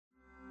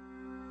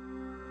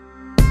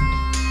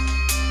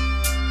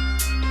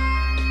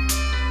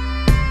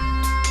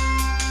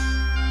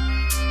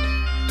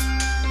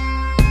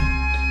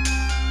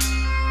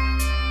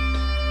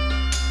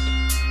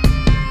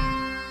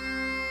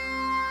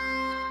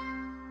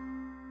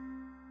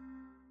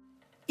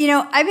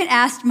I've been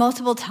asked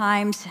multiple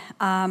times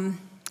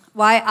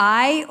why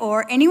I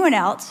or anyone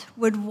else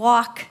would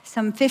walk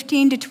some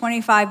 15 to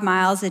 25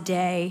 miles a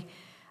day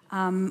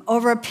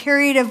over a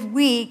period of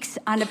weeks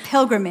on a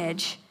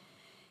pilgrimage.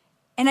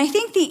 And I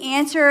think the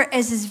answer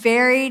is as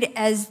varied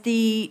as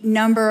the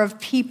number of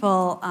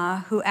people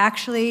who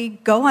actually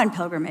go on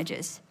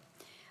pilgrimages.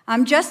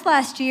 Just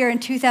last year in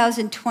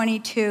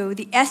 2022,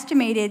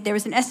 there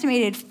was an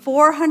estimated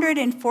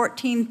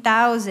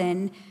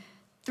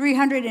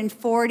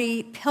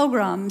 414,340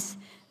 pilgrims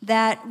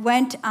that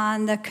went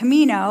on the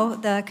Camino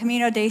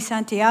de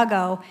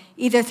Santiago,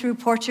 either through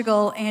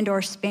Portugal and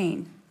or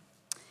Spain.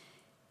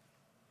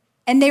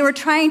 And they were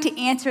trying to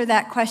answer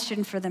that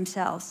question for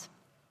themselves.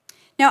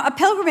 Now, a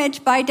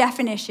pilgrimage, by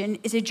definition,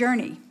 is a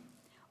journey,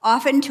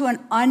 often to an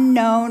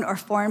unknown or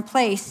foreign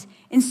place,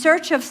 in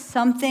search of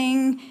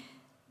something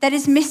that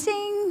is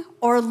missing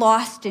or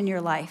lost in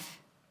your life.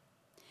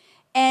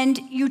 And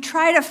you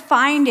try to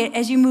find it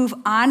as you move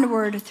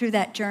onward through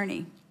that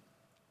journey.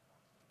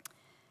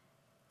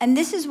 And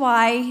this is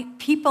why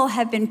people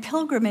have been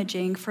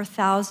pilgrimaging for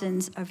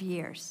thousands of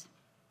years.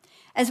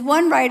 As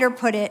one writer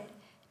put it,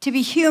 to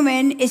be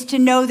human is to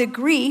know the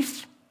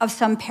grief of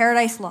some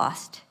paradise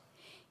lost.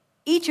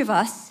 Each of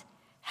us,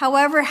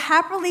 however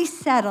happily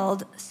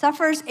settled,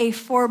 suffers a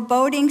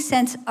foreboding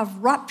sense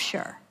of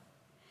rupture,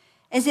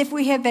 as if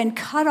we have been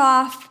cut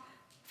off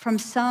from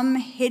some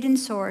hidden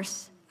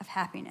source of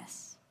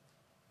happiness.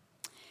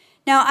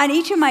 Now, on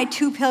each of my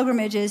 2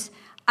 pilgrimages,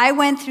 I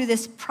went through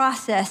this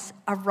process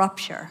of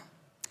rupture.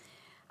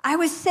 I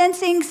was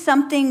sensing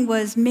something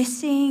was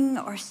missing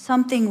or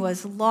something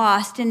was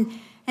lost, and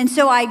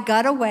so I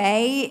got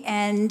away,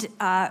 and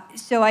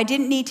so I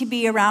didn't need to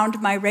be around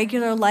my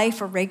regular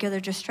life or regular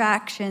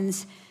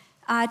distractions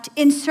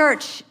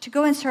to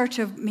go in search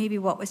of maybe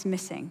what was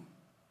missing.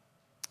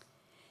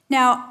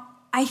 Now,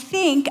 I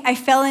think I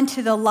fell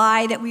into the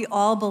lie that we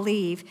all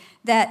believe,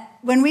 that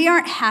when we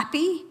aren't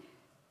happy,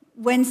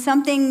 when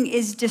something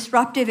is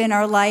disruptive in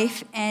our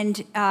life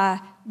and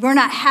we're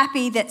not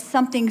happy, that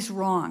something's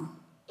wrong.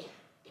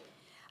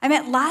 I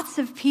met lots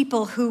of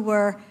people who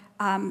were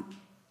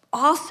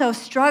also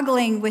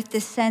struggling with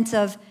this sense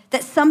of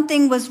that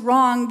something was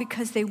wrong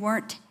because they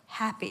weren't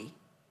happy.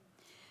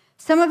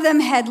 Some of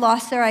them had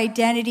lost their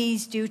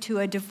identities due to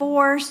a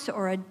divorce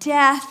or a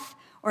death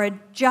or a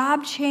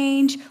job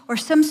change or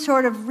some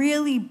sort of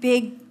really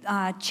big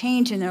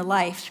change in their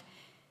life.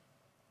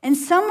 And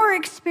some were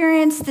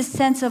experiencing the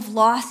sense of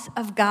loss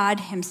of God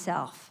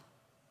himself.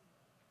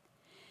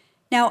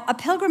 Now, a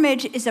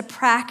pilgrimage is a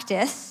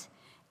practice,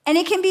 and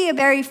it can be a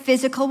very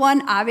physical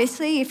one.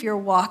 Obviously, if you're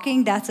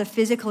walking, that's a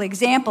physical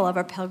example of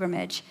a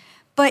pilgrimage.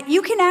 But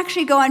you can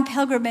actually go on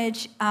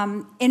pilgrimage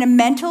in a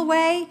mental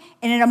way,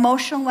 in an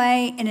emotional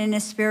way, and in a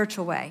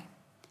spiritual way.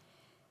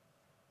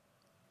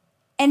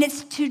 And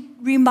it's to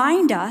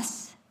remind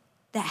us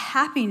that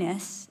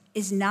happiness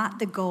is not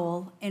the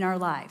goal in our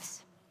lives.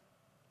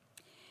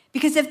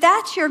 Because if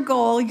that's your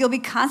goal, you'll be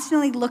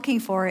constantly looking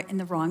for it in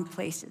the wrong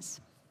places.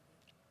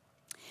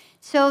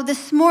 So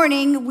this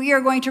morning, we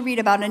are going to read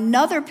about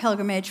another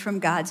pilgrimage from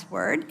God's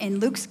Word in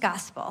Luke's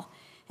Gospel.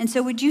 And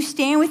so would you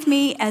stand with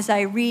me as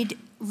I read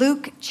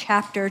Luke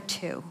chapter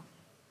 2.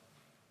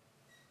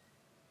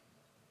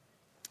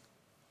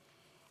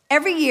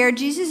 Every year,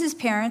 Jesus'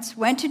 parents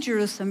went to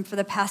Jerusalem for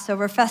the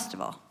Passover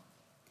festival.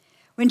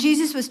 When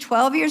Jesus was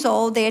 12 years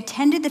old, they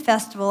attended the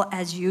festival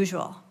as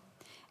usual.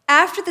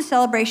 After the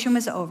celebration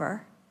was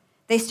over,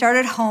 they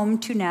started home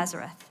to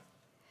Nazareth.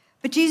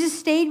 But Jesus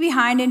stayed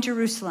behind in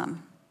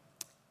Jerusalem.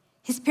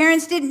 His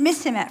parents didn't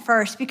miss him at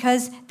first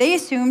because they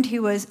assumed he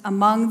was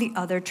among the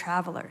other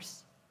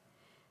travelers.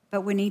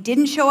 But when he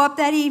didn't show up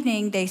that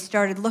evening, they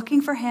started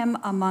looking for him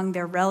among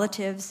their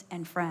relatives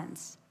and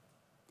friends.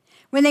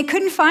 When they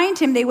couldn't find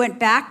him, they went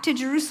back to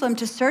Jerusalem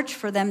to search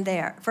for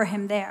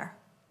him there.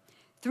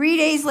 3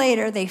 days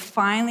later, they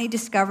finally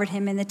discovered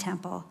him in the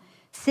temple,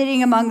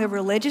 sitting among the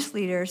religious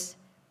leaders,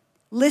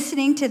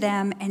 listening to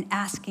them and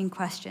asking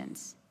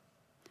questions.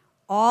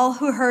 All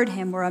who heard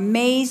him were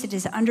amazed at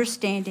his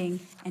understanding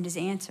and his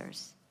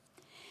answers.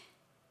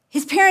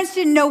 His parents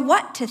didn't know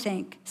what to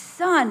think.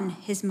 "Son,"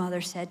 his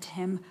mother said to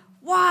him,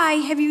 "why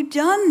have you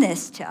done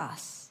this to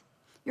us?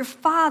 Your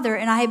father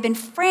and I have been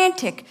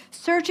frantic,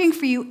 searching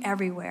for you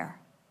everywhere."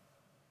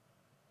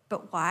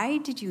 "But why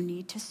did you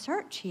need to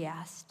search?" he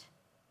asked.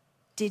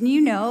 "Didn't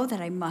you know that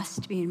I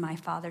must be in my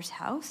Father's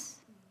house?"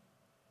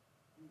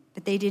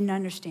 But they didn't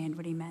understand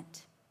what he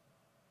meant.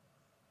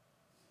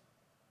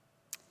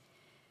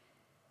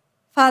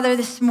 Father,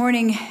 this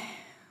morning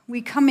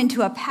we come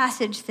into a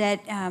passage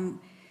that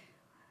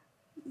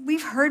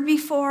we've heard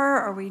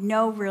before or we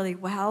know really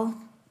well,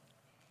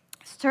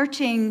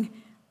 searching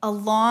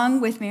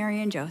along with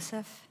Mary and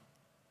Joseph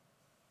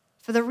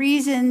for the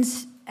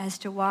reasons as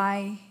to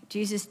why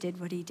Jesus did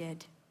what he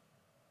did.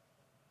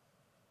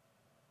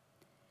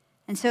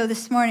 And so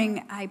this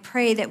morning, I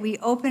pray that we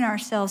open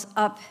ourselves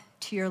up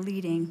to your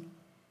leading,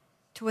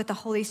 to what the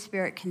Holy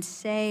Spirit can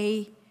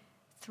say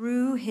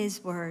through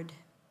his word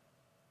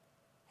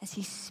as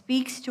he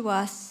speaks to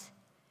us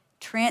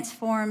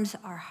transforms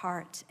our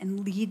hearts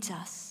and leads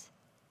us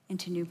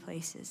into new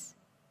places.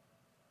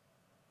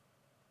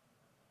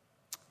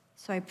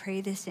 So I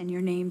pray this in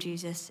your name,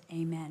 Jesus.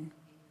 Amen.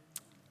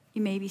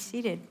 You may be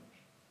seated.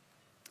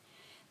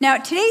 Now,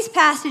 today's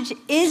passage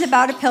is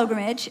about a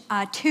pilgrimage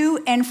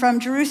to and from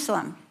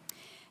Jerusalem.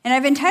 And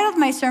I've entitled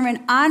my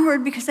sermon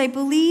Onward because I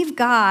believe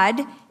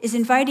God is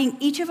inviting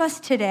each of us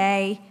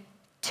today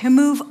to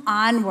move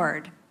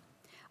onward,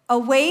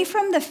 away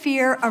from the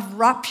fear of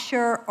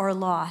rupture or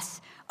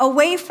loss,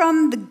 away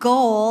from the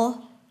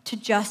goal to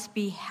just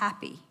be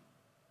happy.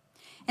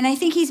 And I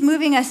think he's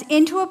moving us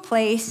into a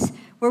place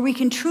where we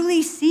can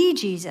truly see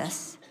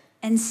Jesus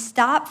and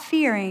stop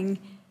fearing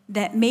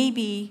that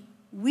maybe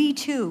we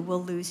too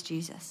will lose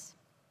Jesus.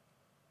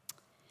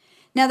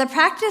 Now, the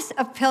practice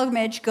of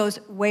pilgrimage goes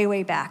way,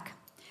 way back.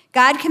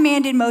 God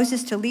commanded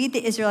Moses to lead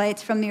the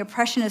Israelites from the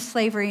oppression of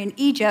slavery in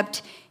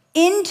Egypt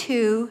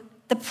into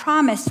the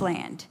promised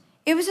land.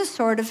 It was a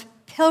sort of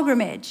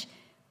pilgrimage,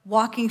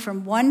 walking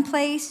from one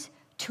place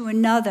to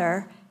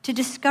another to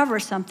discover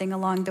something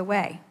along the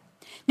way.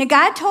 Now,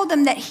 God told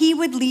them that he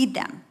would lead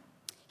them.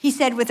 He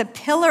said, with a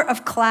pillar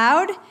of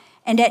cloud,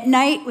 and at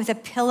night with a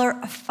pillar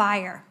of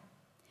fire.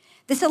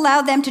 This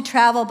allowed them to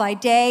travel by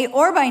day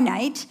or by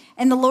night,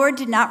 and the Lord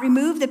did not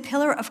remove the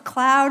pillar of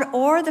cloud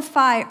or the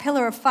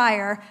pillar of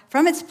fire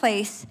from its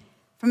place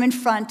from in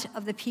front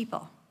of the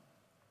people.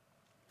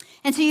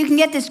 And so you can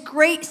get this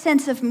great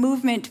sense of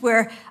movement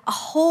where a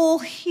whole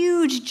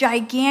huge,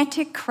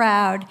 gigantic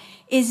crowd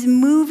is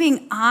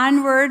moving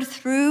onward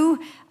through,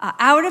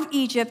 out of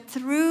Egypt,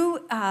 through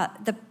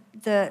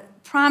the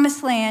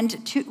promised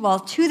land, to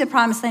the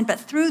promised land, but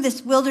through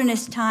this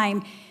wilderness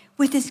time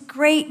with this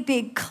great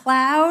big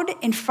cloud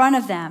in front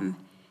of them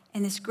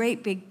and this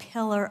great big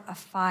pillar of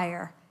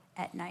fire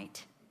at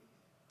night.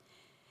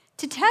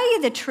 To tell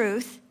you the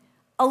truth,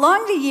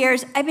 along the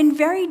years, I've been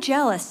very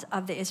jealous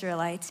of the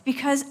Israelites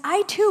because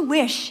I too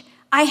wish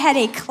I had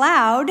a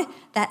cloud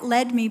that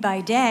led me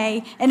by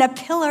day and a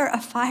pillar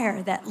of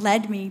fire that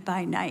led me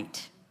by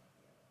night.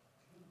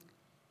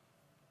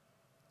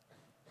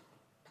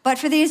 But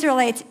for the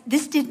Israelites,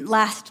 this didn't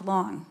last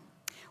long.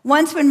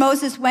 Once when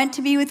Moses went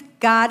to be with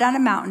God on a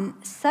mountain,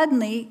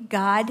 suddenly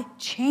God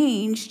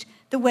changed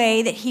the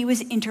way that he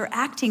was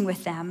interacting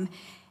with them,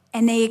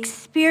 and they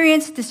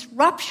experienced this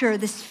rupture,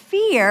 this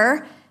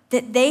fear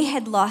that they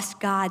had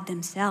lost God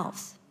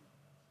themselves.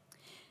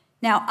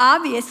 Now,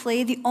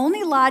 obviously, the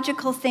only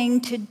logical thing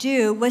to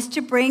do was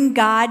to bring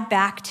God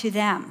back to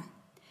them.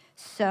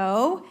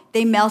 So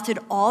they melted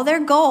all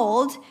their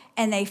gold,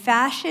 and they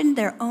fashioned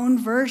their own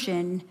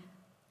version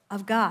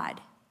of God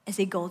as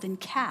a golden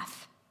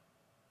calf.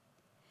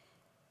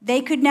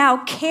 They could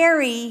now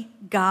carry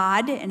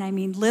God, and I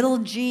mean little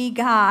g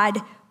God,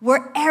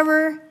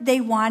 wherever they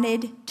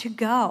wanted to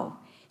go.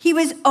 He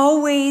was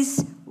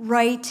always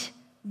right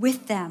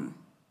with them.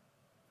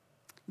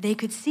 They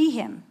could see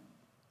him,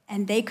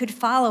 and they could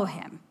follow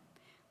him.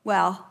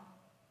 Well,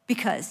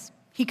 because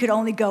he could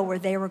only go where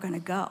they were going to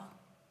go.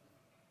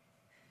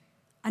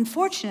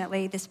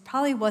 Unfortunately, this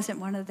probably wasn't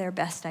one of their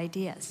best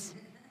ideas.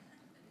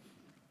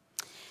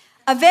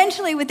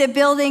 Eventually, with the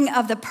building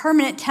of the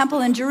permanent temple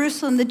in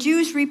Jerusalem, the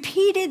Jews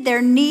repeated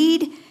their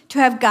need to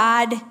have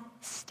God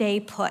stay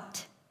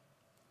put.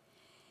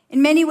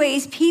 In many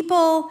ways,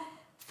 people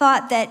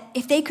thought that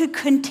if they could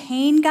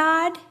contain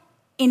God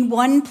in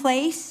one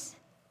place,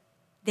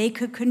 they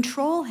could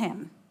control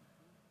him.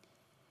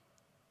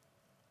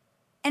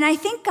 And I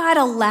think God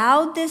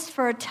allowed this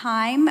for a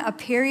time, a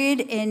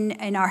period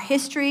in our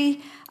history,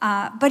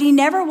 but he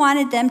never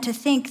wanted them to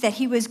think that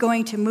he was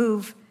going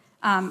to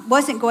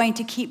wasn't going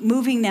to keep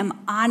moving them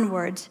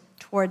onwards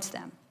towards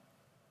them.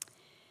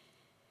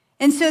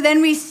 And so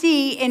then we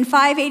see in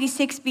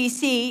 586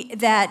 BC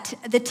that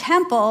the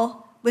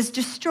temple was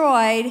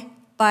destroyed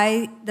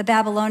by the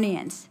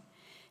Babylonians.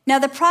 Now,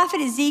 the prophet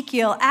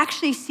Ezekiel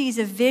actually sees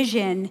a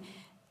vision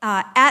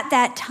at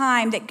that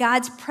time that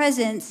God's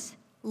presence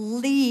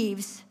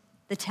leaves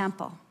the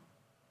temple.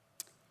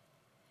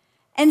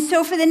 And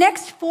so for the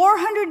next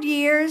 400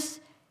 years,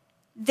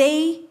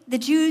 the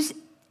Jews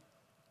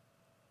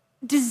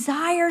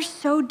desire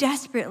so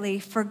desperately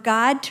for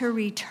God to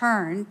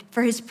return,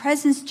 for his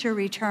presence to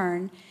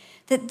return,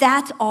 that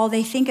that's all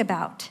they think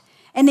about.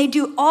 And they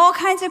do all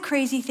kinds of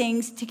crazy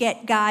things to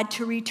get God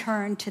to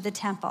return to the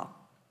temple.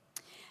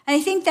 And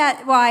I think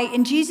that's why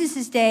in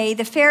Jesus' day,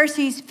 the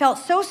Pharisees felt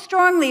so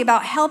strongly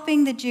about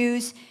helping the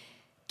Jews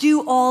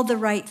do all the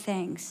right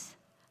things,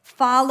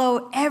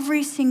 follow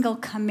every single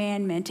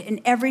commandment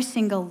and every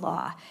single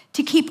law,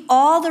 to keep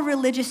all the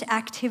religious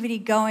activity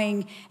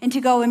going and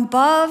to go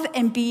above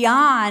and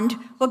beyond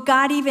what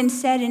God even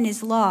said in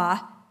his law,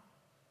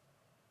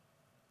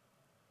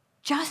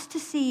 just to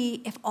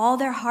see if all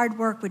their hard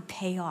work would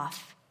pay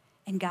off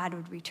and God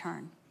would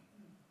return.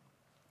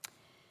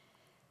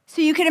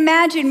 So you can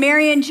imagine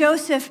Mary and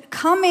Joseph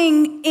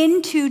coming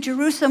into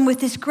Jerusalem with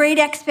this great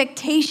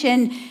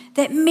expectation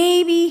that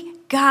maybe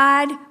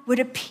God would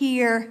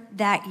appear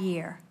that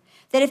year,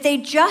 That if they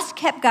just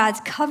kept God's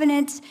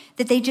covenants,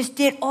 that they just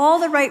did all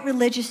the right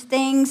religious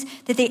things,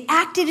 that they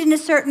acted in a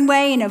certain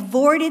way and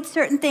avoided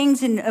certain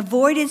things and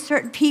avoided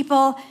certain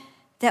people,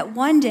 that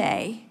one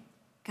day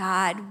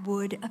God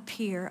would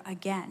appear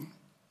again.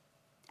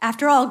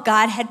 After all,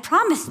 God had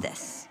promised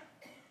this.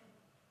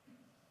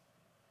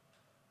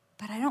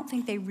 But I don't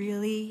think they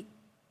really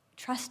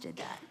trusted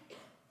that.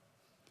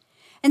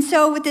 And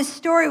so with this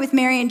story with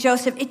Mary and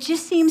Joseph, it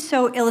just seems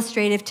so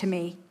illustrative to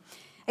me.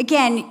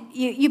 Again,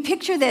 you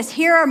picture this.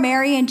 Here are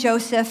Mary and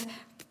Joseph,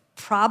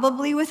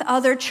 probably with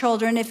other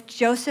children. If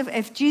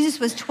Jesus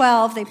was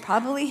 12, they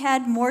probably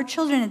had more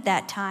children at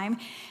that time.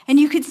 And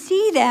you could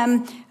see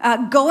them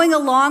going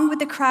along with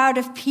the crowd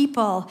of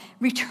people,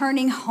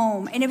 returning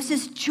home. And it was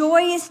this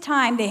joyous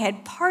time. They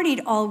had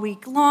partied all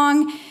week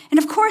long. And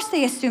of course,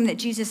 they assumed that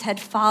Jesus had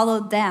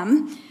followed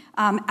them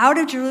out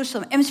of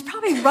Jerusalem and was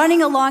probably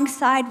running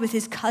alongside with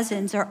his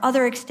cousins or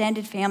other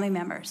extended family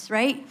members,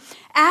 right?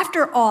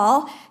 After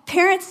all,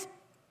 parents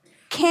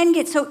can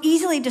get so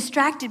easily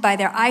distracted by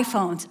their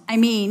iPhones. I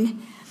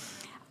mean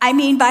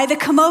by the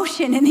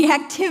commotion and the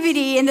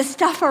activity and the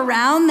stuff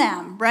around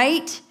them,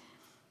 right?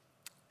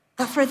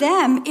 But for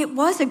them, it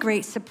was a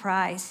great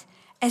surprise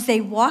as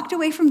they walked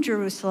away from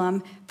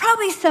Jerusalem,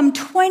 probably some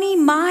 20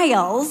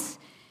 miles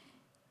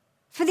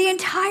for the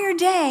entire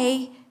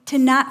day, to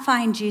not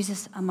find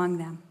Jesus among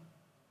them.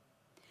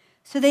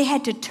 So they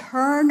had to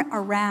turn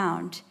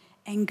around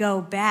and go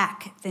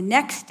back the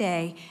next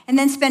day and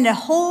then spend a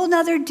whole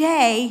nother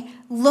day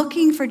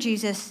looking for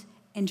Jesus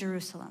in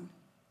Jerusalem.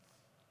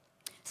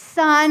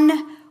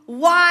 Son,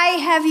 why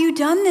have you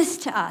done this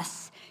to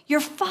us? Your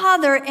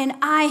father and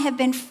I have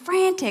been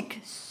frantic,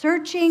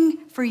 searching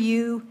for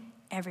you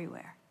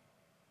everywhere.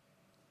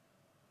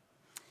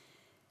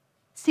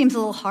 Seems a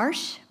little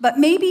harsh, but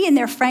maybe in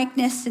their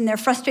frankness and their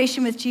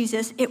frustration with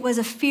Jesus, it was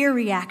a fear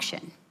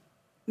reaction.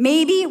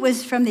 Maybe it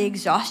was from the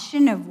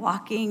exhaustion of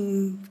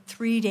walking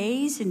 3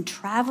 days and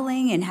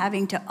traveling and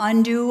having to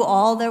undo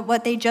all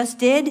what they just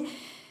did.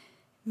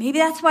 Maybe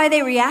that's why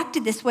they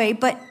reacted this way,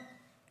 but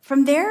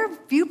from their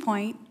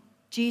viewpoint,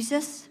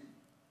 Jesus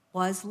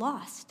was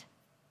lost.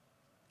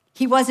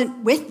 He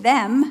wasn't with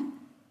them,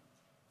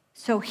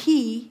 so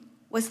he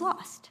was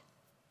lost.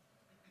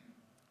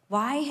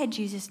 Why had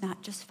Jesus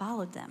not just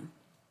followed them?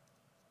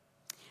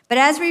 But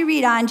as we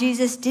read on,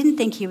 Jesus didn't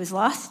think he was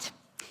lost.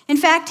 In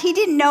fact, he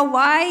didn't know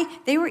why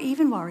they were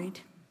even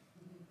worried.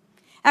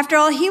 After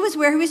all, he was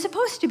where he was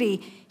supposed to be.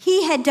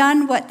 He had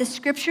done what the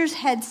scriptures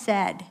had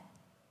said.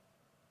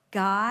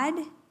 God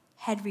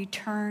had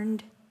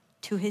returned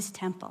to his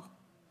temple.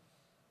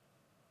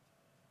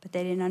 But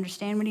they didn't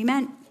understand what he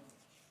meant.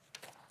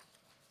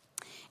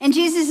 In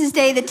Jesus'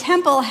 day, the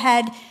temple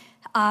had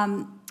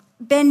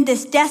been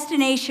this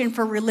destination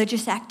for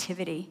religious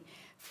activity,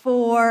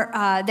 for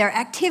their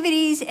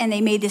activities, and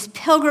they made this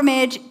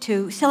pilgrimage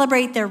to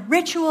celebrate their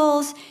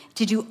rituals,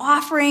 to do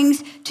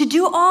offerings, to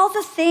do all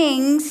the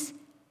things,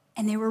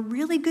 and they were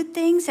really good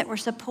things that were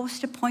supposed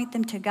to point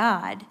them to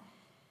God.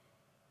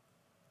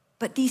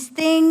 But these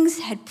things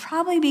had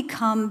probably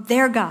become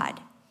their God,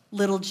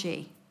 little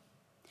g.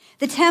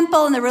 The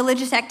temple and the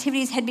religious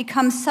activities had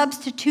become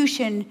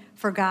substitution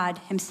for God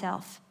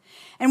himself.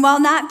 And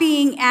while not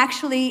being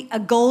actually a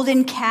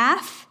golden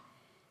calf,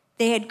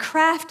 they had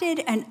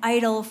crafted an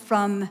idol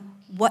from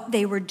what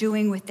they were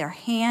doing with their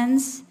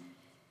hands,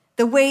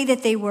 the way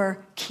that they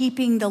were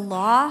keeping the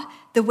law,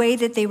 the way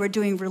that they were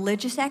doing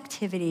religious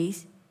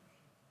activities,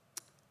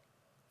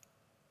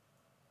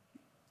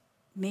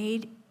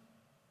 made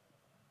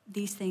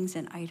these things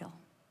an idol.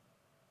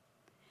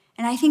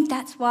 And I think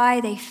that's why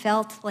they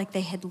felt like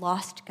they had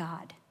lost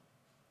God.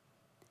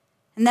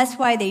 And that's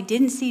why they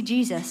didn't see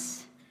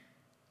Jesus,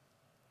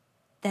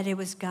 that it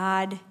was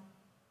God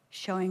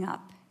showing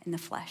up in the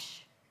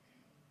flesh.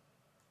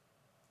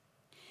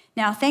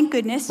 Now, thank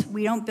goodness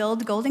we don't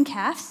build golden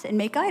calves and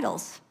make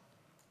idols.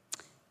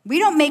 We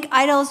don't make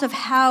idols of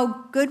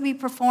how good we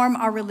perform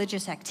our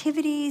religious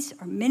activities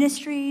or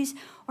ministries,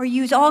 or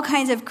use all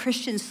kinds of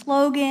Christian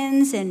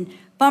slogans and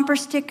bumper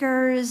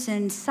stickers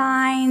and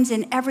signs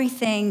and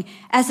everything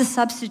as a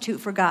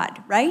substitute for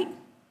God, right?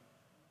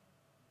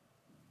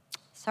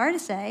 Sorry to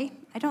say,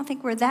 I don't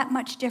think we're that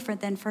much different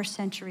than first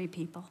century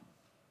people.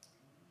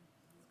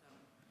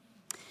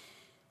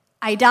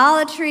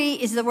 Idolatry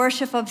is the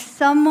worship of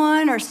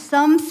someone or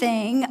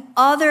something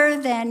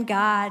other than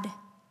God,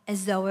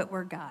 as though it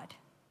were God.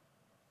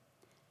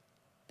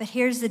 But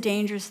here's the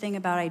dangerous thing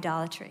about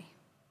idolatry.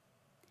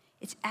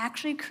 It's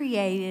actually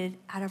created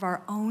out of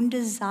our own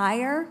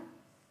desire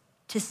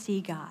to see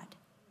God.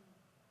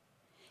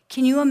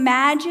 Can you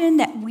imagine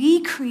that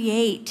we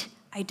create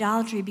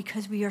idolatry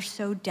because we are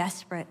so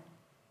desperate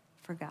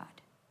for God?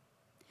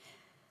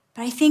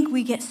 But I think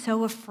we get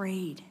so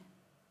afraid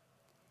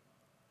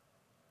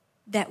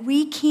that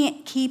we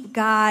can't keep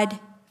God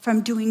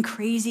from doing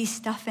crazy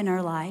stuff in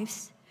our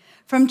lives,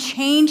 from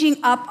changing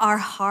up our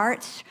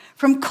hearts,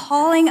 from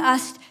calling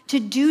us to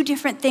do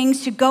different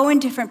things, to go in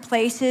different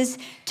places,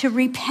 to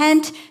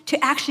repent,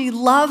 to actually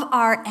love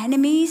our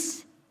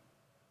enemies.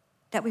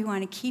 that we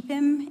want to keep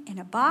him in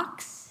a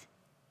box,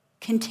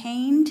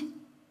 contained.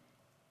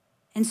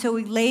 And so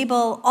we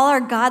label all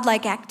our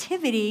godlike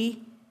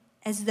activity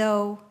as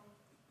though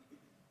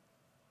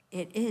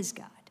it is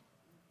God.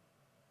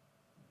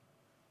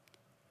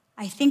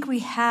 I think we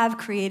have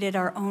created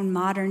our own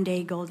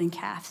modern-day golden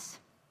calves.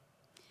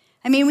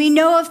 I mean, we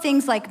know of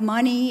things like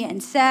money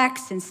and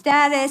sex and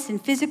status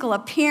and physical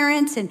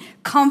appearance and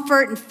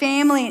comfort and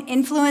family and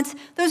influence.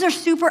 Those are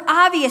super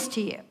obvious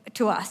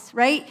to us,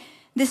 right?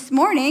 This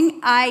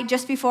morning,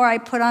 just before I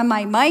put on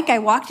my mic, I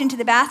walked into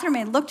the bathroom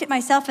and looked at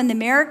myself in the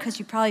mirror, because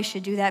you probably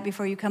should do that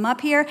before you come up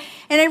here,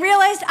 and I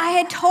realized I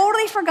had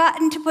totally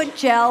forgotten to put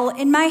gel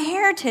in my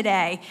hair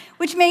today,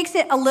 which makes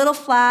it a little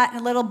flat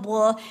and a little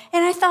blah,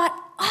 and I thought,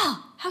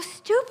 oh, how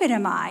stupid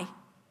am I?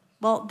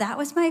 Well, that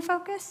was my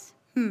focus?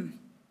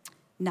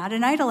 Not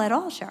an idol at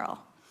all, Cheryl.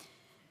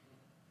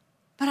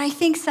 But I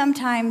think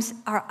sometimes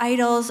our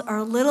idols are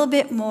a little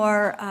bit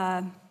more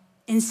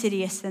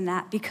insidious than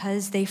that,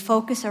 because they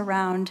focus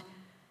around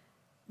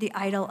the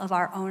idol of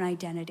our own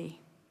identity.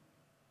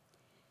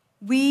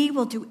 We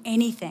will do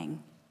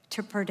anything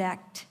to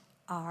protect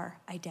our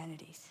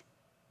identities.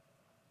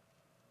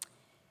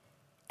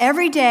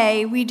 Every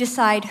day we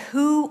decide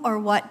who or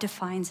what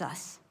defines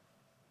us.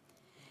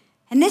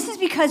 And this is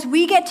because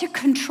we get to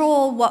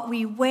control what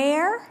we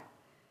wear,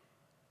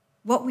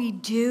 what we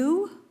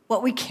do,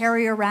 what we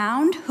carry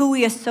around, who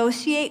we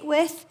associate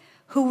with,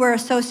 who we're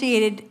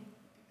associated,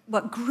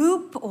 what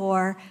group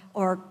or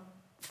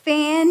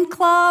fan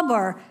club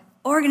or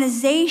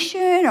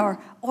organization or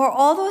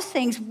all those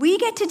things. We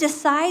get to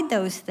decide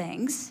those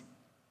things,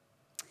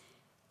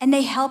 and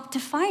they help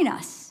define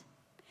us.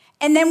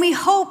 And then we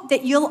hope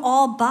that you'll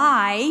all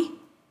buy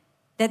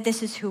that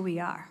this is who we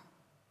are.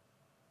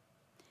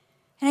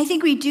 And I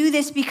think we do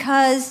this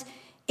because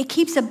it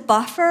keeps a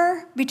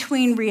buffer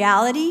between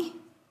reality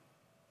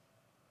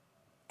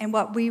and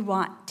what we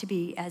want to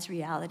be as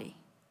reality.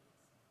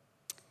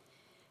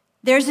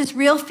 There's this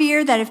real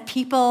fear that if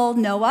people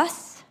know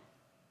us,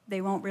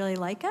 they won't really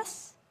like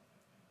us.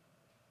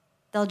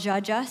 They'll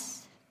judge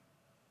us.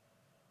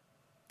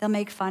 They'll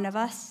make fun of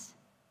us.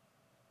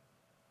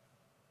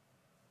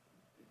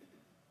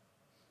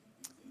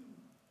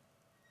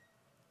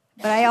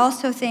 But I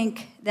also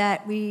think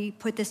that we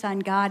put this on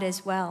God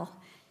as well,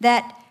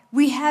 that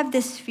we have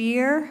this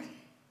fear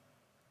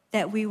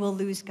that we will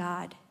lose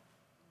God.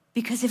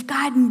 Because if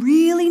God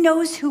really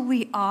knows who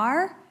we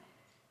are,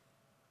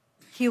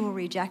 he will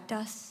reject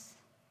us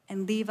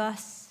and leave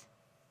us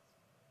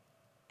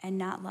and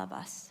not love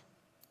us.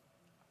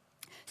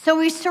 So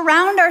we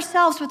surround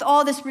ourselves with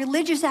all this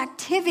religious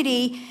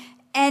activity,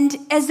 and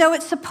as though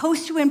it's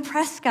supposed to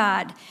impress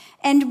God.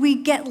 And we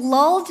get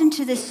lulled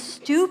into this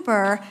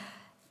stupor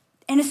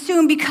and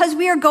assume because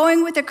we are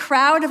going with a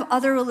crowd of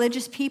other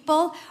religious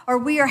people, or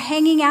we are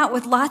hanging out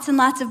with lots and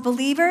lots of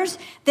believers,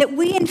 that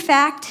we in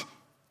fact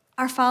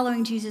are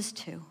following Jesus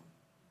too.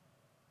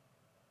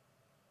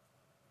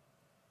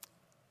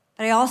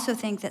 But I also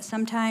think that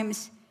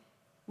sometimes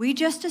we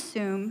just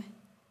assume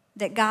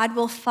that God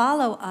will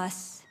follow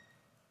us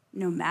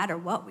no matter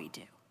what we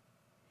do.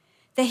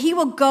 That he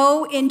will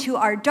go into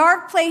our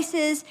dark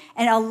places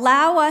and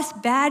allow us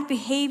bad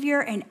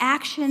behavior and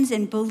actions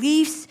and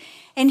beliefs,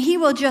 and he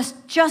will just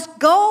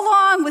go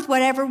along with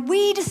whatever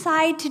we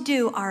decide to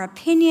do, our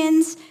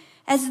opinions,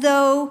 as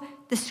though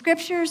the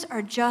scriptures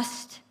are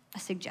just a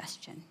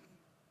suggestion.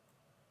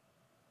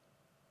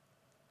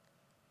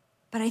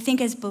 But I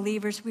think as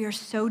believers, we are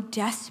so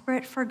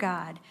desperate for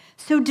God,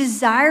 so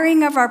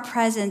desiring of our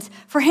presence,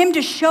 for him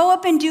to show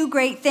up and do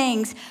great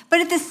things.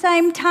 But at the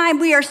same time,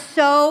 we are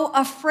so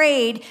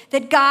afraid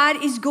that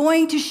God is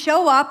going to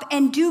show up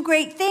and do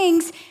great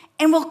things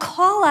and will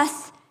call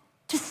us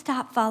to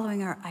stop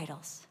following our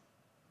idols.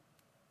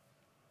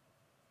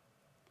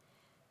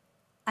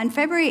 On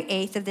February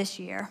 8th of this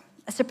year,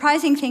 a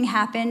surprising thing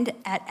happened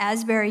at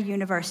Asbury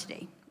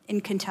University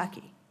in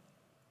Kentucky.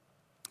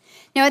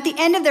 Now, at the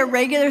end of their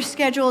regular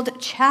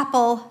scheduled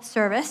chapel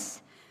services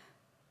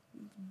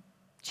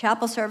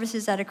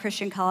at a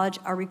Christian college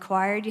are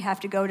required. You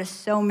have to go to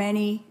so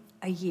many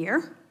a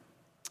year,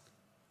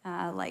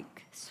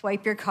 like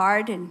swipe your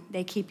card and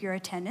they keep your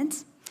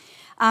attendance.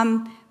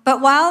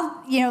 But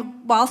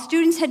while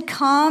students had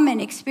come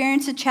and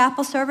experienced a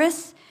chapel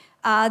service,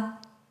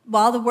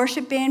 while the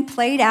worship band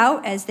played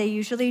out, as they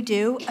usually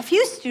do, a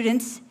few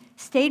students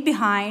stayed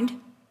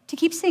behind to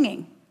keep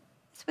singing.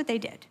 That's what they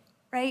did,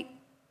 right?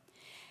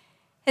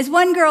 As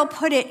one girl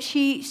put it,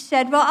 she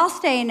said, well, I'll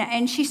stay.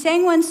 And she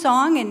sang one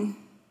song, and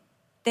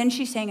then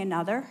she sang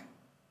another.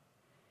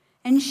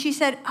 And she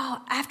said,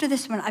 oh, after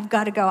this one, I've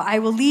got to go. I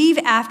will leave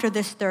after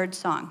this third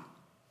song.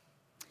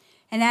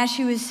 And as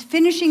she was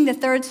finishing the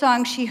third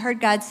song, she heard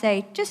God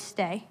say, just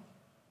stay.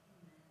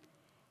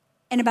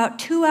 And about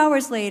 2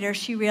 hours later,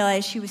 she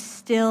realized she was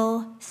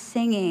still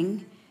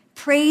singing,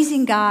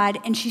 praising God,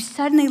 and she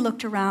suddenly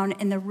looked around,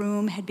 and the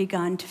room had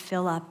begun to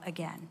fill up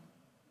again.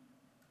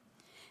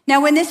 Now,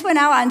 when this went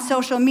out on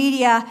social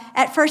media,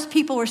 at first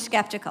people were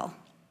skeptical.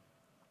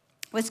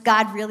 Was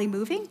God really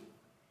moving?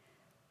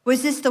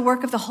 Was this the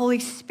work of the Holy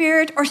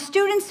Spirit or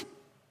students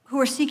who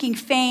were seeking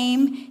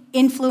fame,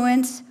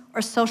 influence,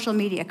 or social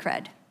media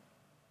cred?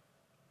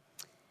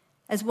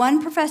 As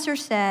one professor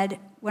said,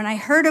 when I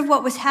heard of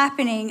what was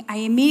happening, I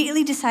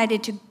immediately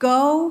decided to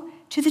go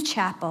to the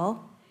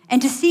chapel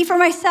and to see for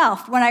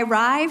myself. When I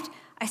arrived,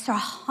 I saw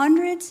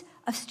hundreds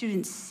of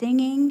students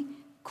singing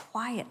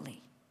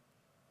quietly.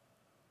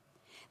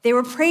 They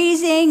were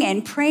praising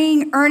and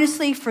praying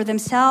earnestly for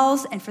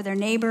themselves and for their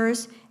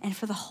neighbors and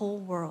for the whole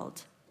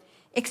world,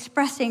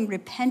 expressing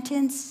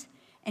repentance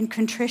and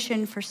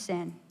contrition for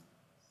sin.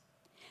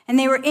 And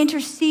they were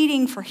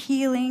interceding for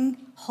healing,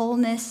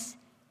 wholeness,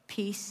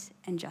 peace,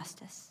 and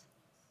justice.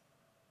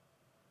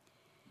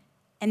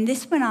 And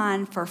this went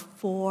on for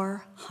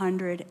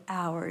 400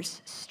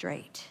 hours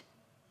straight.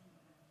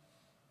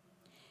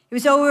 It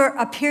was over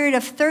a period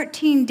of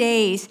 13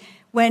 days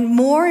when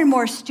more and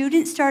more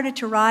students started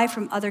to arrive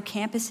from other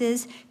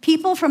campuses.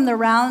 People from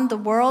around the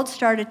world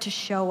started to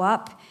show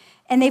up.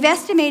 And they've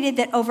estimated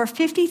that over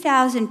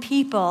 50,000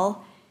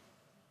 people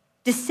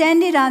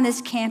descended on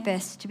this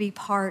campus to be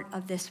part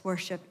of this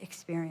worship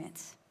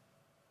experience.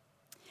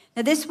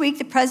 Now, this week,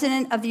 the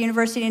president of the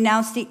university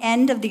announced the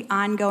end of the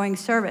ongoing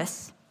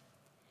service.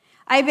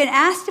 I've been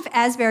asked if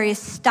Asbury is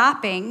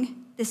stopping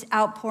this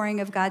outpouring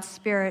of God's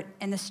Spirit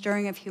and the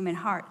stirring of human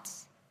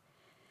hearts.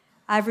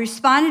 I've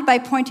responded by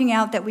pointing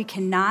out that we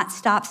cannot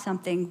stop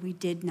something we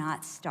did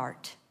not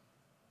start.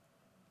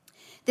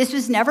 This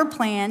was never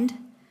planned.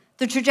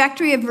 The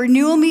trajectory of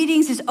renewal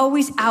meetings is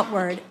always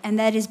outward, and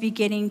that is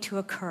beginning to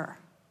occur.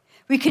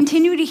 We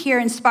continue to hear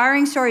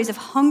inspiring stories of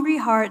hungry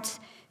hearts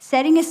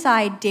setting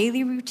aside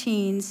daily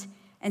routines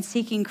and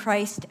seeking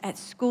Christ at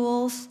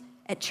schools,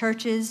 at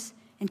churches,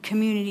 and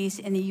communities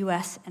in the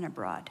U.S. and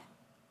abroad.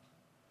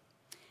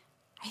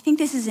 I think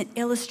this is an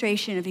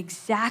illustration of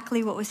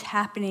exactly what was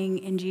happening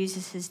in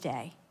Jesus'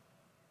 day.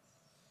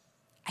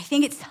 I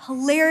think it's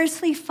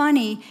hilariously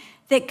funny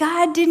that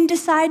God didn't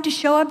decide to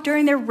show up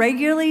during their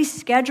regularly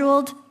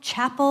scheduled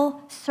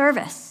chapel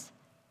service.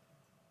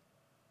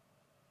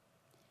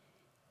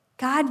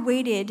 God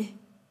waited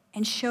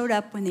and showed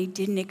up when they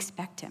didn't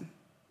expect him.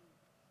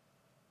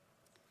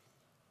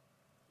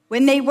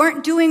 When they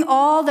weren't doing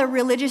all their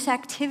religious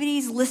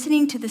activities,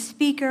 listening to the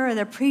speaker or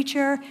the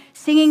preacher,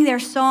 singing their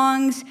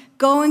songs,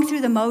 going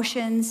through the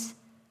motions,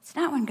 it's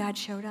not when God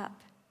showed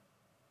up.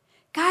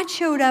 God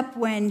showed up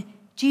when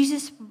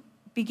Jesus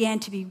began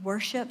to be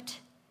worshiped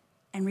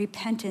and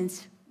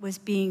repentance was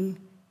being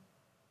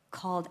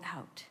called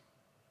out.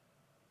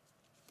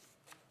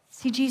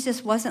 See,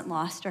 Jesus wasn't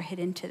lost or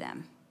hidden to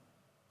them.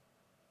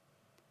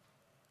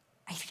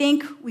 I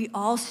think we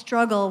all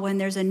struggle when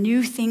there's a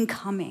new thing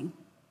coming.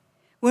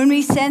 When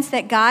we sense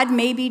that God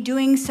may be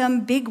doing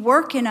some big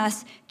work in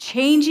us,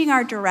 changing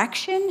our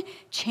direction,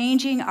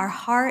 changing our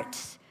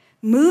hearts,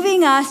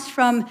 moving us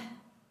from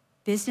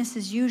business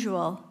as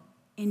usual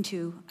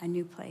into a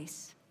new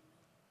place.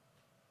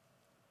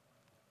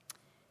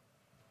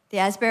 The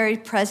Asbury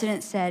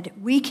president said,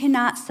 "We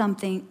cannot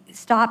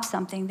stop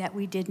something that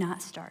we did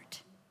not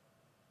start."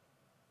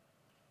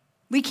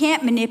 We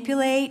can't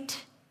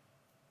manipulate,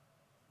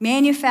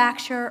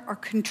 manufacture, or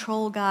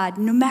control God,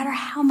 no matter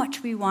how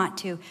much we want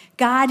to.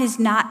 God is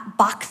not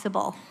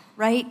boxable,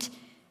 right?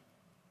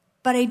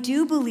 But I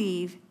do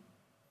believe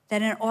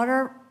that in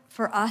order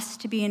for us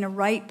to be in a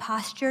right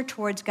posture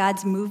towards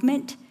God's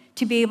movement,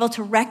 to be able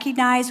to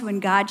recognize when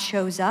God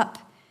shows up,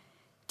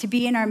 to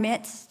be in our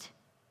midst,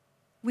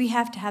 we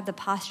have to have the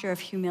posture of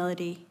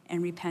humility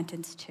and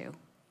repentance too.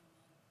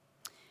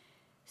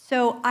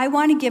 So I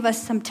want to give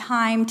us some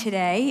time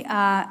today,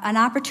 an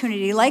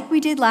opportunity, like we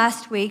did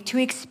last week, to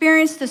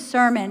experience the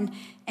sermon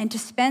and to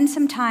spend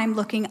some time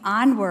looking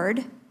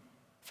onward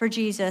for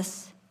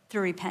Jesus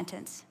through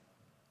repentance.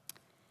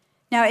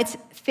 Now, it's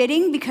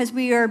fitting because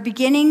we are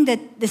beginning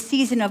the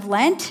season of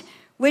Lent,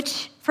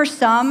 which for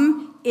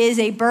some is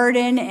a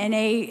burden and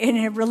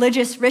a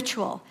religious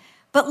ritual.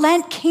 But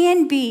Lent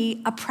can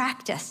be a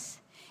practice.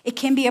 It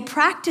can be a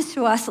practice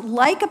to us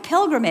like a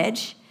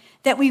pilgrimage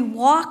that we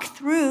walk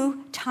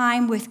through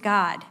time with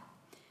God.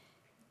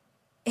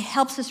 It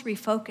helps us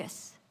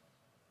refocus.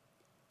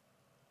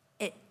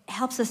 It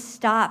helps us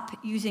stop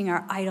using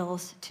our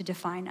idols to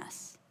define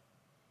us,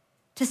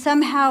 to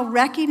somehow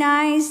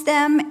recognize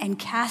them and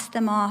cast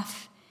them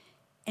off,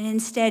 and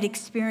instead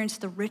experience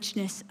the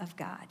richness of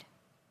God.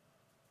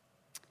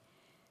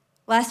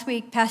 Last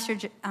week, Pastor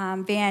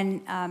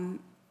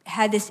Van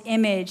had this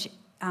image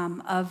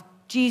of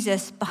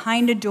Jesus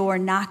behind a door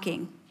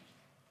knocking.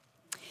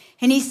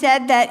 And he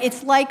said that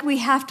it's like we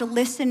have to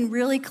listen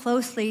really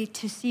closely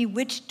to see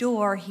which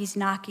door he's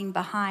knocking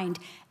behind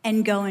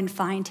and go and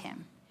find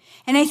him.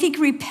 And I think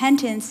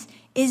repentance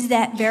is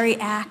that very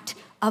act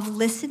of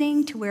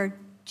listening to where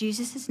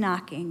Jesus is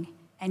knocking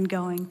and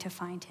going to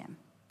find him.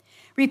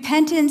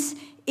 Repentance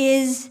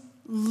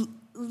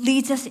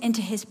leads us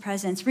into his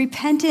presence.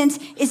 Repentance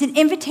is an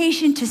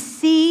invitation to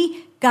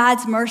see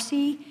God's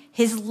mercy,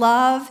 his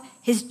love,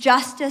 his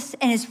justice,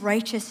 and his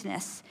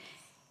righteousness.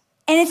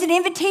 And it's an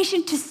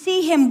invitation to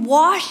see him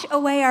wash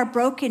away our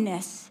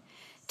brokenness,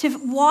 to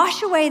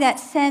wash away that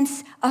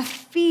sense of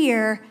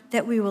fear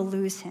that we will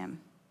lose him.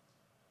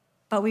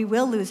 But we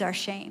will lose our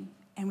shame,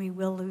 and we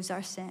will lose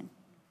our sin.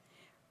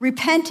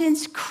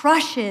 Repentance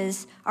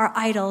crushes our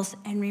idols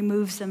and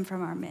removes them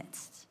from our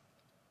midst.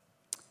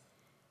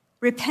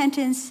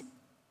 Repentance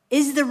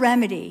is the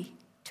remedy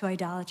to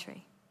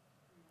idolatry.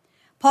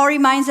 Paul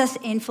reminds us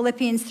in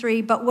Philippians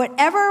 3, but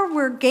whatever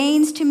were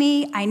gains to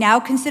me, I now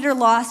consider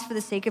loss for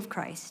the sake of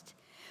Christ.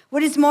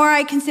 What is more,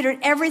 I considered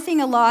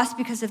everything a loss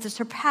because of the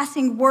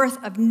surpassing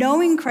worth of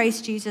knowing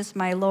Christ Jesus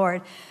my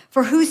Lord,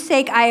 for whose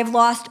sake I have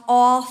lost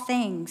all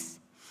things.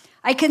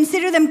 I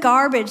consider them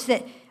garbage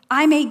that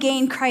I may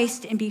gain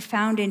Christ and be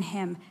found in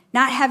him,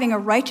 not having a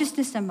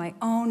righteousness of my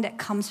own that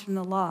comes from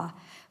the law,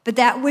 but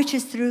that which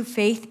is through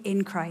faith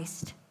in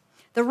Christ.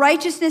 The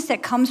righteousness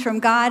that comes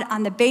from God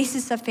on the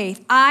basis of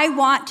faith. I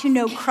want to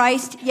know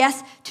Christ,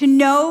 yes, to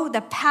know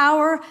the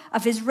power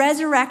of his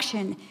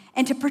resurrection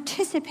and to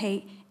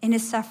participate in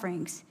his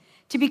sufferings,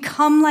 to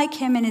become like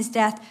him in his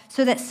death,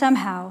 so that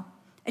somehow,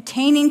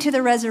 attaining to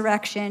the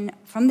resurrection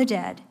from the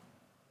dead,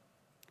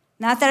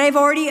 not that I've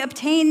already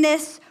obtained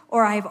this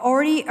or I've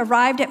already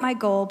arrived at my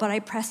goal, but I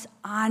press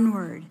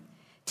onward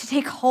to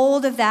take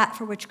hold of that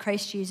for which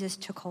Christ Jesus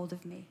took hold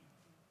of me.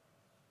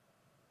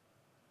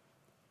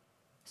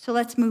 So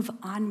let's move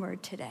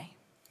onward today.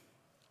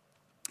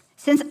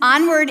 Since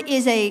onward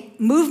is a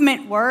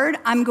movement word,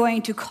 I'm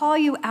going to call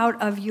you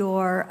out of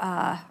your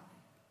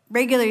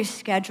regularly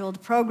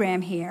scheduled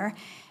program here,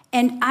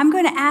 and I'm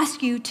going to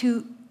ask you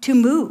to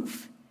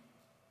move,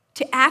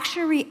 to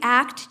actually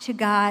react to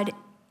God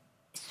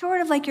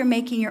sort of like you're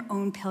making your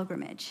own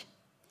pilgrimage.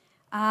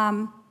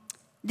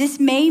 This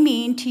may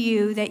mean to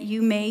you that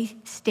you may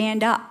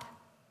stand up.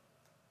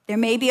 There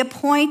may be a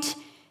point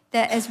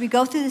that as we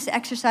go through this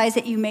exercise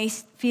that you may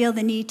feel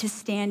the need to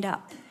stand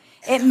up.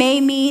 It may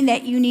mean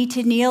that you need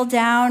to kneel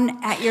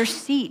down at your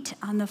seat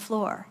on the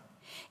floor.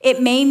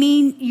 It may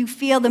mean you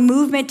feel the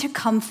movement to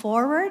come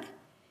forward.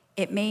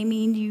 It may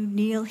mean you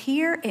kneel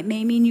here. It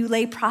may mean you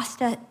lay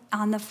prostrate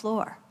on the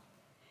floor.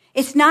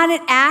 It's not an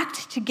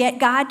act to get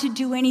God to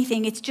do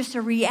anything. It's just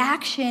a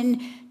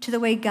reaction to the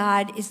way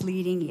God is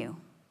leading you.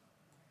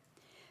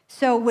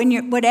 So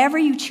whatever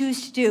you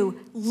choose to do,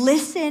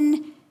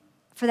 listen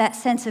for that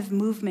sense of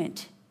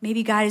movement.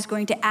 Maybe God is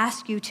going to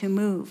ask you to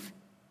move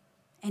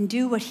and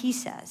do what he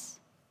says.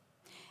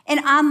 And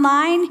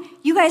online,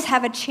 you guys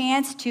have a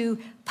chance to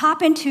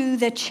pop into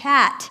the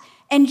chat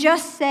and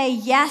just say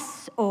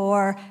yes,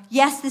 or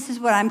yes, this is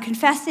what I'm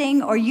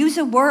confessing, or use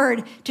a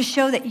word to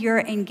show that you're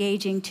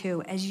engaging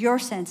too as your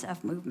sense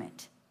of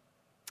movement.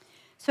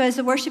 So as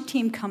the worship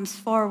team comes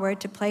forward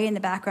to play in the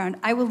background,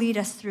 I will lead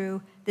us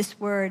through this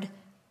word,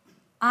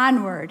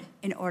 onward,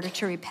 in order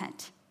to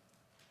repent.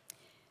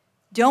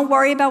 Don't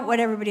worry about what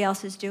everybody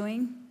else is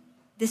doing.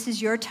 This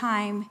is your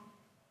time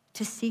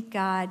to seek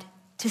God,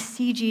 to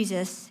see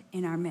Jesus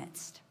in our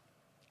midst.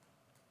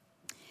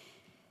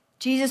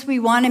 Jesus, we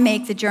want to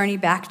make the journey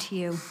back to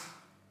you.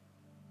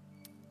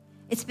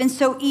 It's been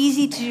so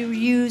easy to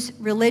use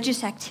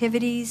religious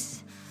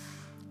activities,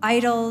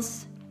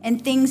 idols,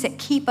 and things that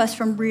keep us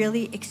from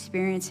really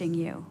experiencing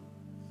you.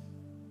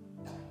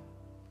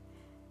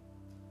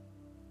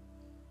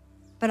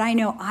 But I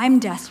know I'm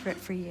desperate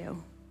for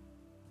you.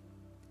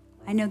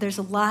 I know there's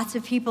lots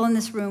of people in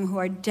this room who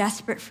are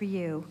desperate for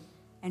you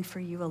and for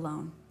you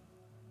alone.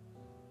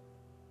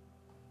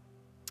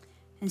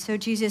 And so,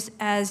 Jesus,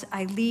 as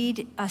I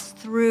lead us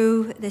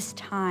through this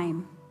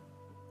time,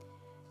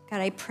 God,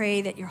 I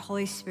pray that your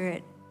Holy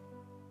Spirit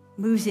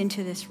moves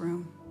into this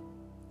room,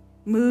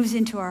 moves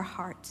into our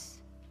hearts,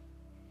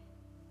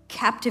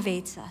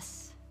 captivates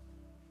us,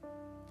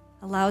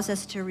 allows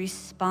us to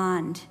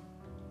respond,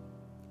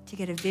 to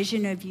get a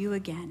vision of you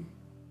again,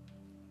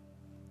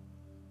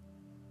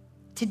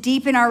 to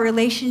deepen our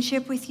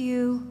relationship with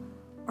you,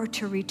 or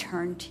to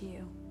return to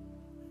you.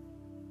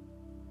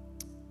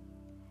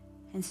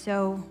 And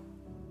so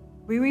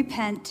we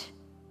repent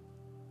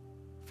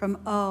from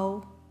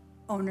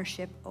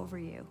ownership over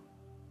you.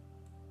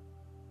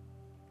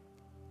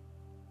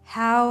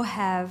 How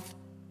have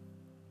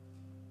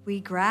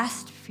we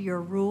grasped for your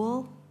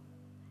rule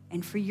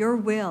and for your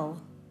will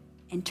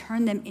and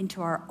turned them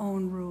into our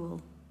own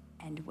rule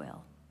and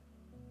will?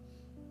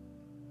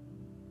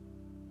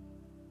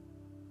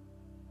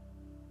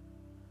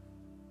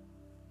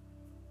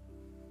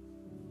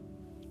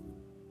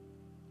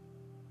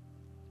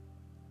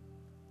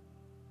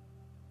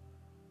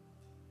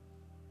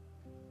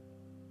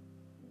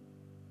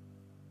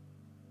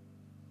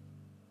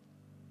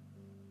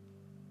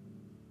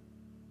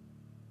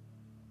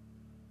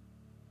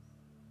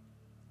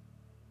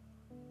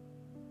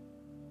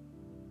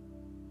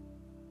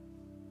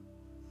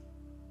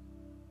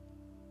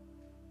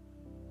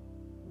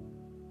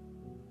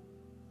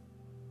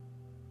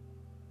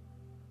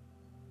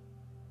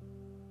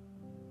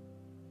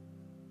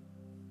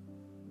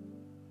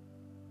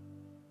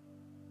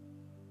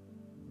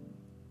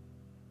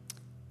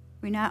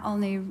 We not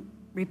only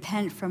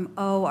repent from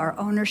our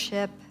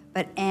ownership,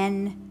 but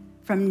N,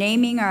 from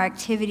naming our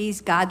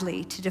activities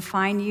godly to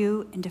define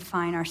you and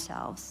define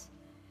ourselves?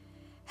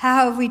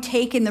 How have we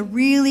taken the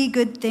really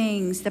good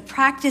things, the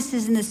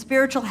practices and the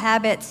spiritual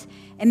habits,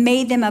 and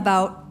made them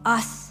about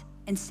us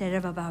instead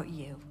of about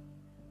you?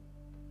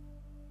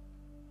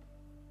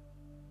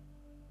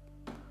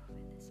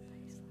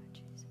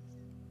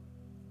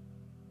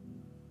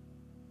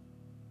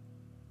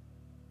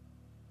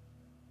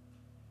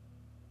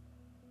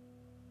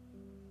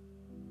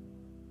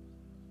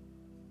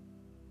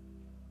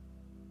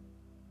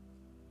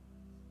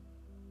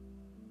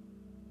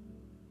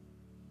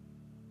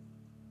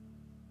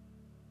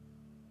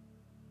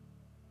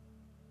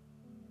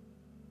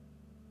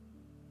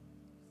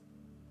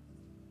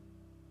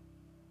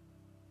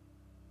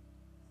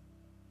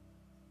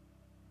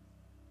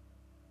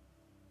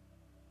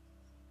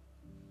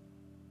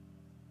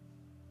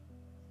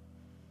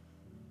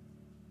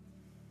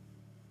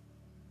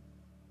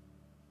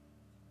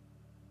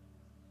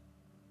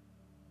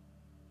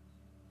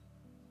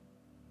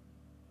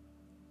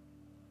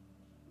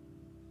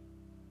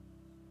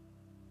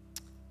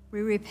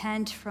 We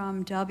repent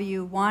from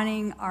W,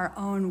 wanting our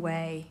own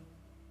way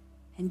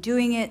and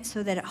doing it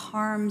so that it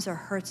harms or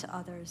hurts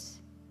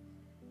others.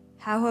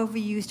 How have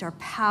we used our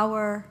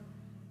power,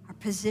 our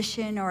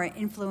position, or our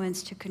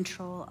influence to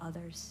control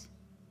others?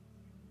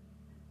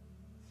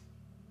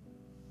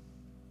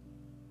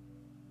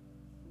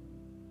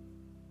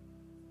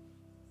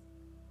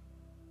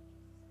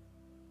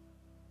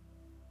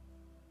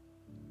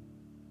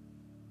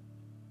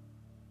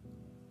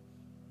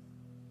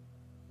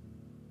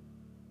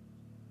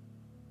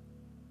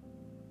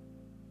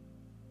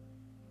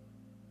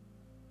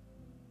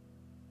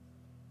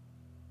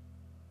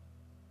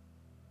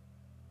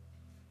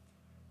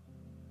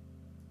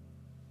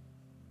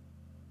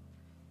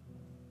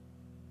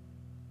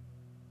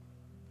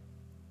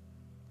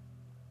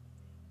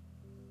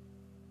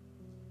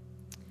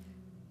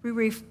 We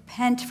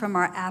repent from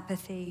our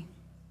apathy.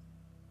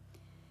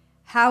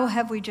 How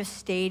have we just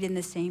stayed in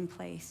the same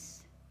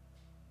place?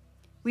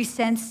 We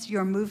sense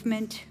your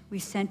movement. We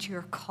sense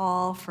your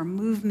call for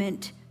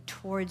movement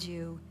towards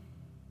you.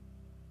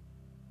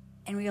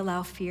 And we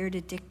allow fear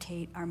to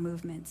dictate our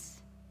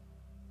movements.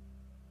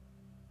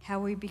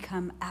 How we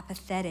become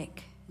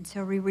apathetic. And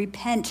so we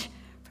repent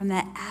from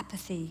that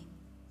apathy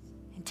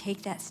and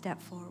take that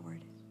step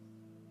forward.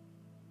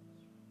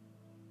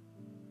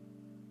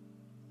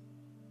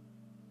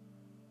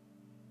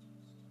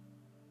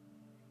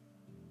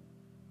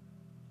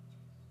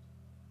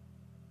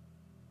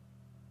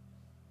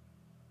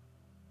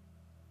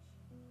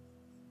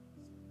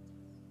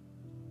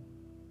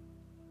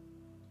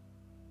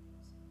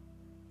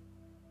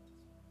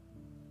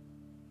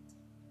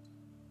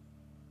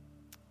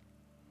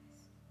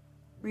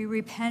 We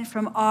repent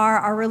from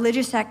our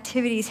religious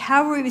activities.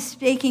 How are we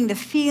mistaking the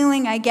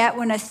feeling I get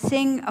when I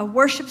sing a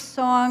worship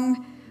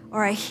song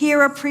or I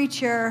hear a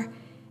preacher,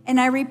 and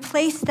I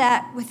replace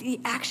that with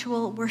the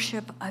actual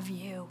worship of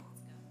you?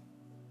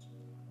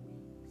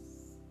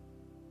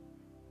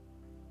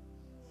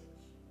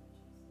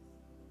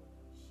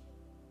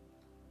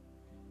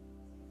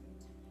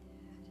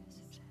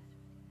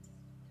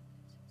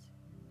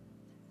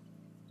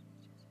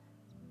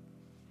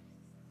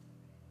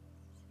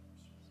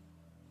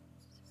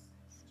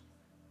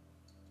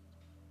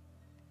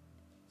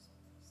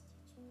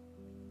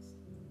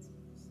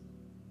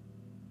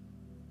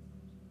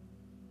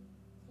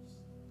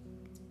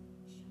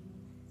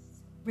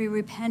 We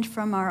repent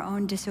from our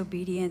own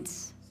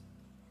disobedience.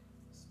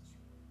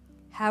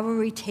 How have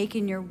we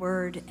taken your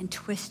word and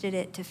twisted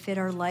it to fit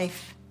our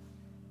life,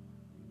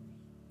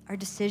 our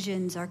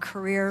decisions, our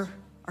career,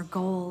 our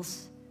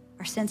goals,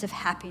 our sense of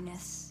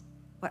happiness,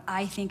 what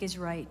I think is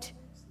right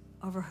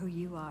over who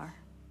you are?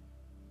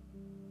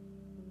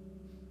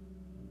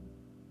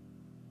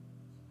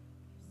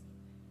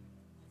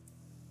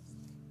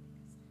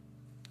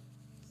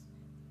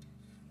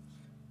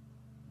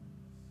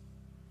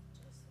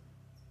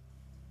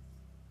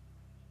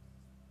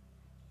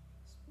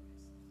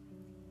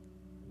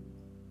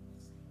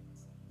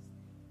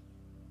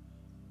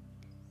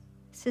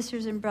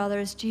 Sisters and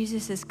brothers,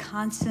 Jesus is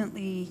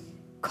constantly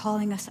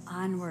calling us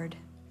onward.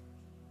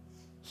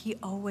 He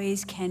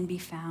always can be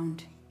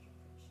found.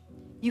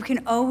 You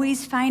can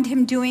always find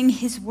him doing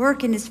his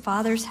work in his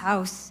Father's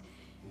house,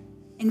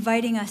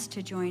 inviting us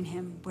to join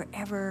him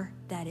wherever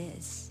that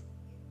is.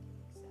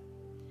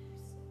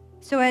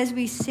 So as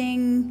we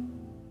sing,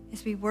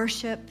 as we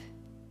worship,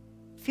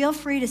 feel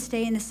free to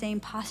stay in the same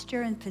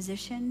posture and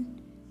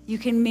position. You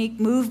can make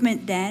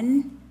movement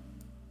then,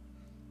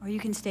 or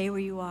you can stay where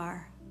you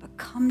are. But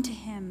come to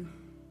him,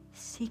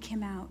 seek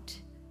him out.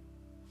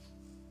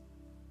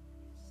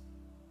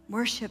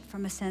 Worship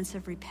from a sense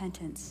of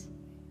repentance.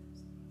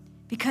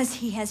 Because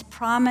he has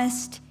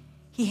promised,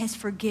 he has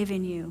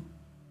forgiven you.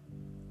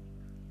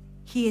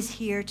 He is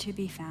here to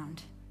be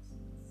found.